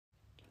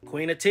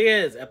Queen of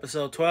Tears,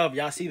 episode 12.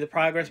 Y'all see the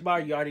progress bar?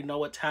 You already know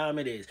what time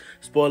it is.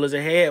 Spoilers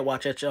ahead.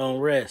 Watch at your own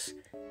risk.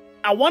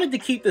 I wanted to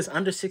keep this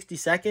under 60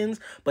 seconds,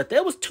 but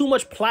there was too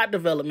much plot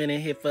development in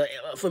here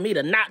for me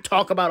to not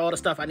talk about all the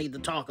stuff I need to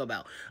talk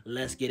about.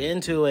 Let's get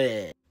into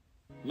it.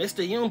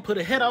 Mr.Yoon put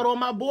a hit out on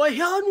my boy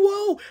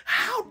Hyunwoo.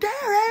 How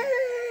dare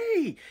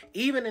he?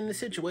 Even in the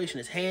situation,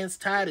 his hands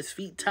tied, his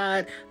feet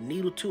tied,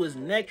 needle to his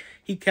neck,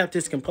 he kept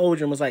his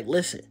composure and was like,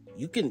 listen,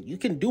 you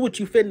can do what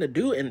you finna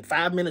do in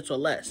 5 minutes or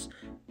less.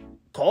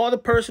 Call the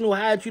person who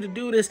hired you to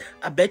do this.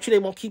 I bet you they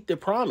won't keep their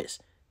promise.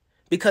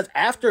 Because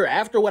after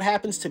what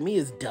happens to me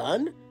is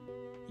done,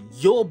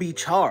 you'll be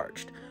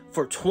charged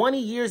for 20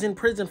 years in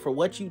prison for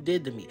what you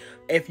did to me.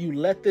 If you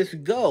let this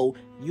go,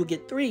 you'll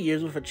get 3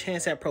 years with a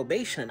chance at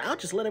probation, and I'll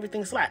just let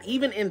everything slide.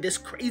 Even in this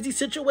crazy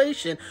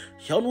situation,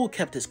 Hyunwoo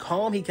kept his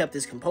calm, he kept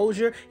his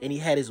composure, and he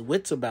had his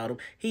wits about him.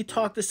 He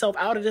talked himself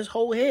out of this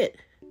whole hit.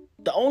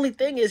 The only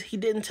thing is he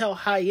didn't tell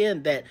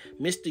Hye-in that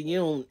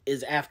Mr.Yoon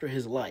is after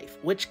his life,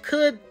 which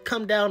could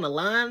come down the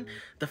line.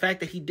 The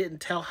fact that he didn't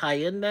tell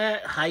Hye-in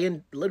that,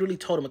 Hye-in literally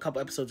told him a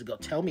couple episodes ago,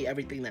 tell me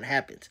everything that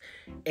happens.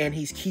 And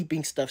he's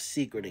keeping stuff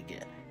secret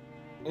again.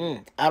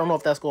 I don't know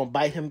if that's going to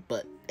bite him,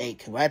 but hey,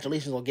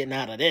 congratulations on getting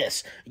out of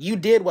this. You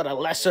did what a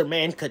lesser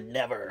man could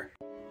never.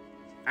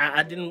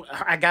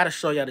 I gotta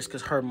show y'all this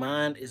because her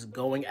mind is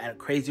going at a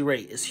crazy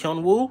rate. It's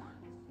Hyunwoo,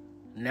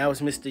 now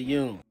it's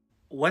Mr.Yoon.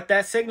 What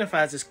that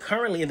signifies is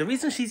currently, and the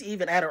reason she's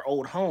even at her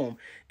old home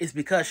is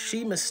because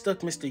she mistook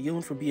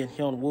Mr.Yoon for being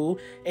Hyunwoo,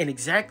 and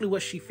exactly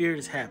what she feared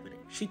is happening.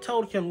 She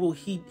told Hyunwoo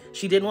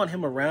she didn't want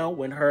him around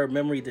when her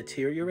memory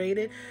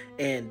deteriorated,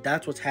 and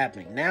that's what's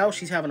happening. Now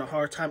she's having a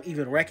hard time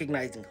even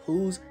recognizing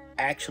who's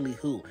actually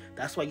who.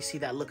 That's why you see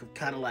that look of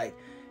kind of like,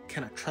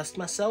 can I trust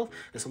myself?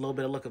 It's a little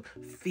bit of look of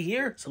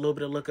fear. It's a little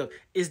bit of look of,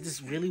 is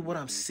this really what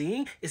I'm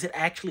seeing? Is it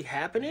actually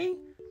happening?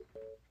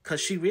 Because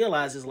she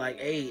realizes, like,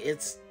 hey,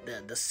 it's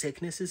the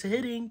sickness is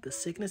hitting. The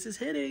sickness is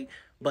hitting.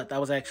 But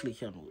that was actually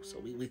Hyunwoo, so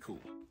we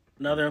cool.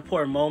 Another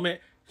important moment.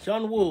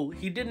 Hyunwoo,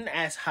 he didn't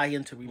ask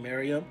Hye-in to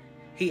remarry him.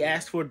 He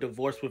asked for a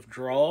divorce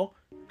withdrawal.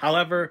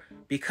 However,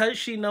 because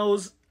she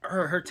knows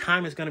her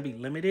time is going to be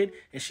limited,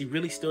 and she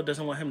really still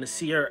doesn't want him to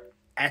see her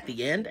at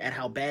the end, at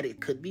how bad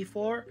it could be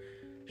for her,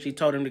 she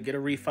told him to get a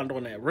refund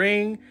on that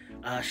ring.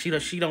 She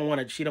don't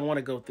want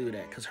to go through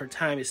that because her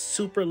time is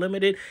super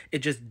limited. It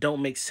just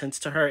don't make sense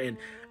to her. And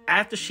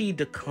after she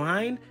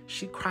declined,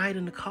 she cried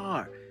in the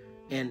car.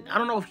 And I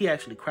don't know if he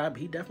actually cried,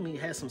 but he definitely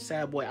had some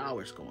sad boy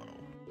hours going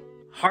on.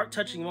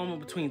 Heart-touching moment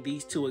between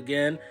these two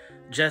again.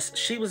 Just,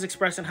 she was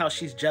expressing how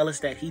she's jealous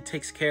that he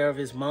takes care of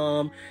his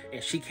mom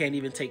and she can't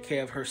even take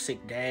care of her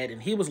sick dad.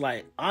 And he was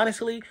like,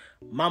 honestly,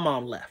 my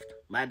mom left.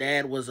 My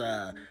dad was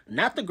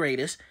not the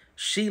greatest.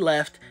 She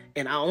left,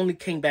 and I only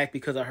came back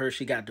because I heard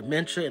she got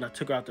dementia, and I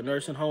took her out the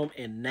nursing home,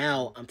 and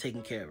now I'm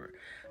taking care of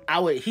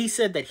her. He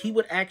said that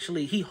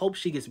he hopes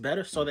she gets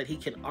better so that he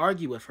can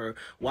argue with her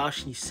while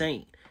she's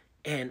sane.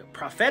 And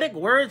prophetic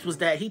words was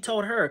that he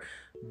told her,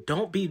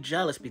 don't be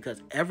jealous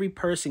because every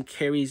person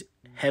carries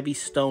heavy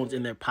stones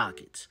in their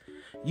pockets.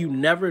 You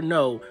never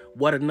know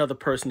what another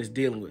person is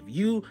dealing with.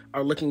 You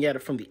are looking at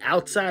it from the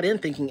outside in,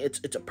 thinking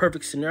it's a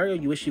perfect scenario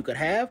you wish you could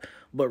have,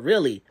 but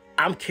really,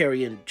 I'm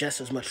carrying just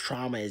as much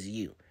trauma as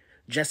you,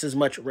 just as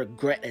much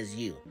regret as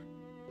you.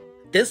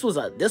 This was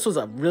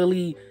a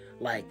really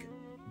like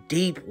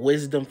deep,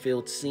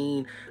 wisdom-filled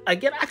scene.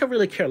 Again, I could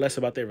really care less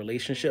about their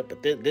relationship,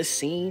 but this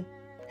scene,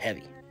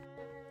 heavy.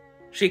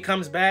 She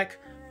comes back.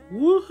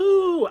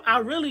 Woohoo! I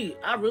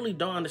really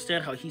don't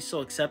understand how he's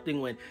so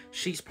accepting when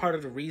she's part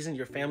of the reason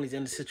your family's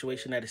in the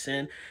situation that it's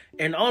in.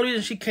 And the only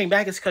reason she came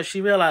back is because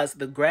she realized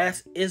the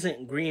grass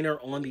isn't greener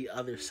on the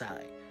other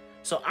side.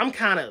 So I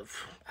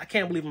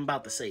can't believe I'm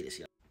about to say this,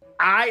 y'all.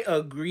 I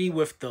agree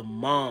with the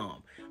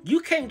mom.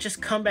 You can't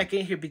just come back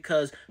in here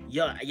because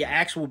your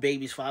actual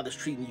baby's father's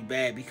treating you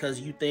bad because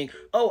you think,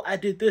 oh, I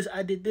did this.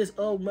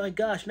 Oh my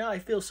gosh, now I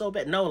feel so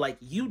bad. No, like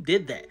you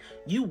did that.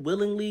 You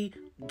willingly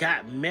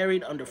got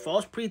married under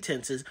false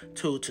pretenses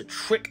to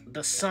trick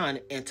the son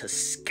and to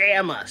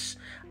scam us.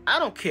 I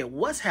don't care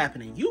what's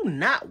happening. You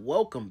not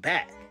welcome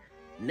back.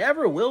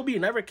 Never will be,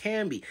 never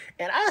can be.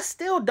 And I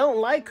still don't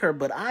like her,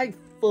 but I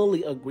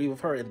fully agree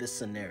with her in this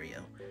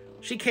scenario.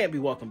 She can't be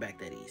welcome back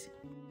that easy.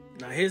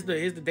 Now here's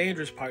the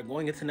dangerous part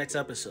going into next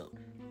episode.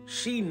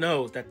 She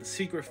knows that the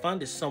secret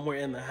fund is somewhere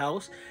in the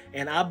house,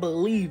 and I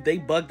believe they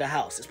bugged the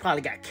house. It's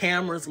probably got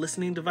cameras,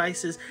 listening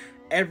devices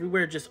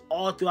everywhere, just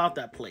all throughout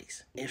that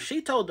place. And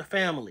she told the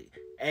family,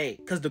 hey,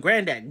 because the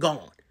granddad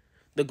gone.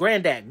 The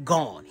granddad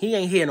gone. He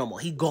ain't here no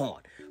more. He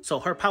gone. So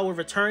her power of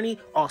attorney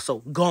also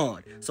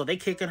gone. So they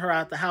kicking her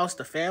out the house.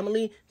 The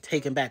family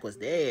taking back what's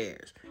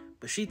theirs.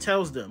 But she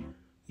tells them,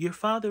 your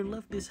father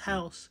left this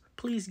house.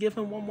 Please give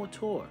him one more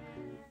tour.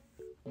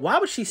 Why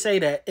would she say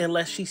that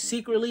unless she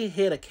secretly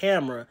hid a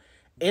camera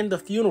in the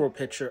funeral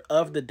picture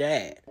of the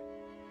dad?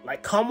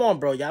 Like, come on,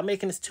 bro. Y'all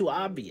making this too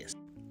obvious.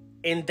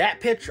 In that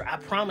picture, I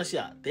promise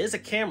y'all, there's a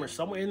camera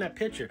somewhere in that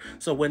picture.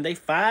 So when they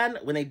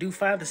do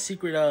find the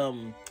secret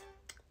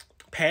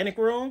panic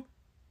room,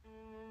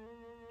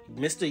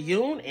 Mr.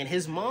 Yoon and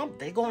his mom,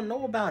 they gonna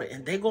know about it,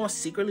 and they gonna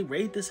secretly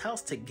raid this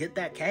house to get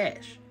that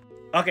cash.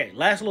 Okay,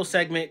 last little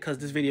segment, because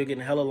this video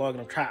getting hella long,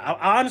 and I'm trying.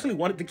 I honestly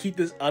wanted to keep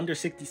this under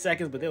 60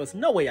 seconds, but there was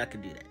no way I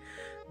could do that.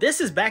 This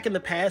is back in the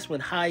past when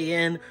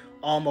Hye-in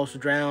almost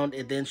drowned,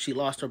 and then she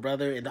lost her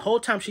brother, and the whole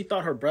time she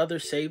thought her brother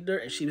saved her,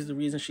 and she was the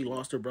reason she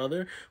lost her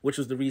brother, which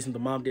was the reason the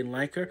mom didn't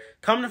like her.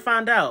 Come to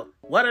find out,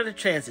 what are the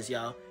chances,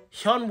 y'all?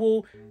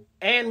 Hyunwoo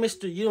and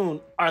Mr.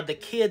 Yoon are the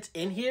kids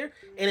in here,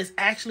 and it's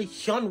actually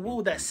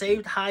Hyunwoo that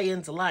saved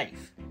Hye-in's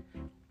life.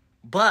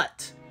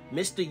 But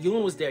Mr.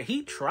 Yoon was there.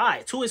 He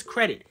tried, to his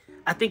credit.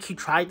 I think he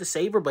tried to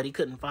save her, but he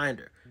couldn't find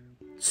her.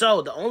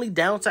 So the only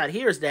downside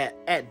here is that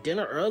at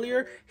dinner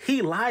earlier,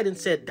 he lied and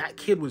said that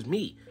kid was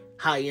me.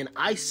 Hye-in,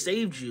 I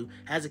saved you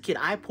as a kid.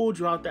 I pulled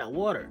you out that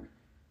water.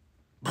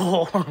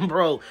 Oh,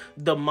 bro,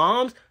 the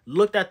moms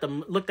looked at the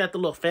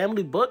little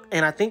family book,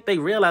 and I think they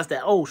realized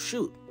that, oh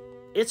shoot,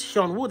 it's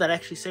Hyunwoo that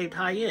actually saved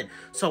Hye-in.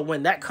 So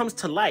when that comes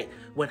to light,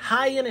 when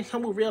Hye-in and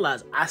Hyunwoo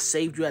realize I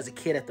saved you as a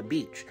kid at the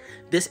beach,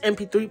 this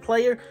MP3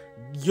 player,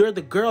 you're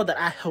the girl that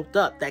I helped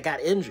up that got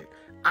injured.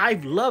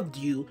 I've loved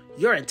you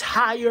your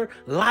entire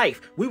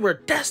life. We were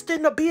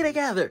destined to be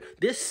together.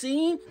 This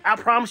scene, I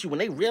promise you, when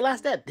they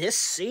realize that, this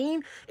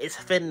scene is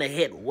finna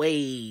hit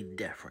way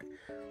different.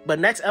 But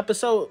next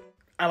episode,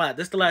 I lied,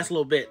 this is the last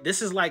little bit.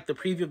 This is like the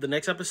preview of the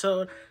next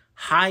episode.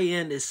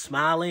 Hye-in is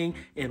smiling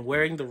and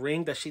wearing the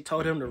ring that she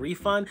told him to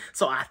refund.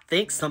 So I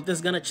think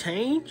something's gonna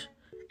change.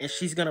 And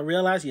she's going to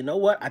realize, you know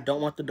what? I don't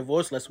want the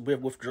divorce. Let's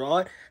withdraw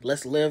it.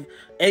 Let's live.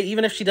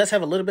 Even if she does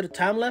have a little bit of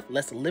time left,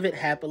 let's live it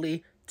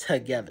happily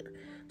together.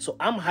 So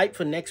I'm hyped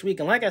for next week.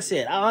 And like I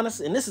said, and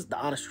this is the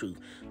honest truth,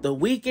 the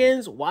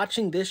weekends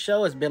watching this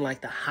show has been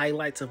like the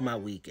highlights of my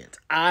weekends.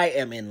 I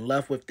am in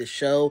love with this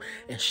show.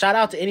 And shout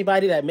out to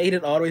anybody that made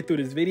it all the way through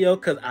this video,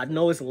 because I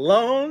know it's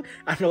long.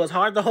 I know it's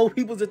hard to hold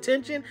people's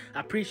attention. I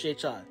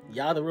appreciate y'all.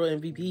 Y'all the real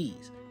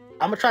MVPs.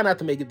 I'm going to try not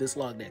to make it this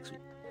long next week.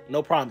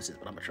 No promises,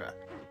 but I'm going to try.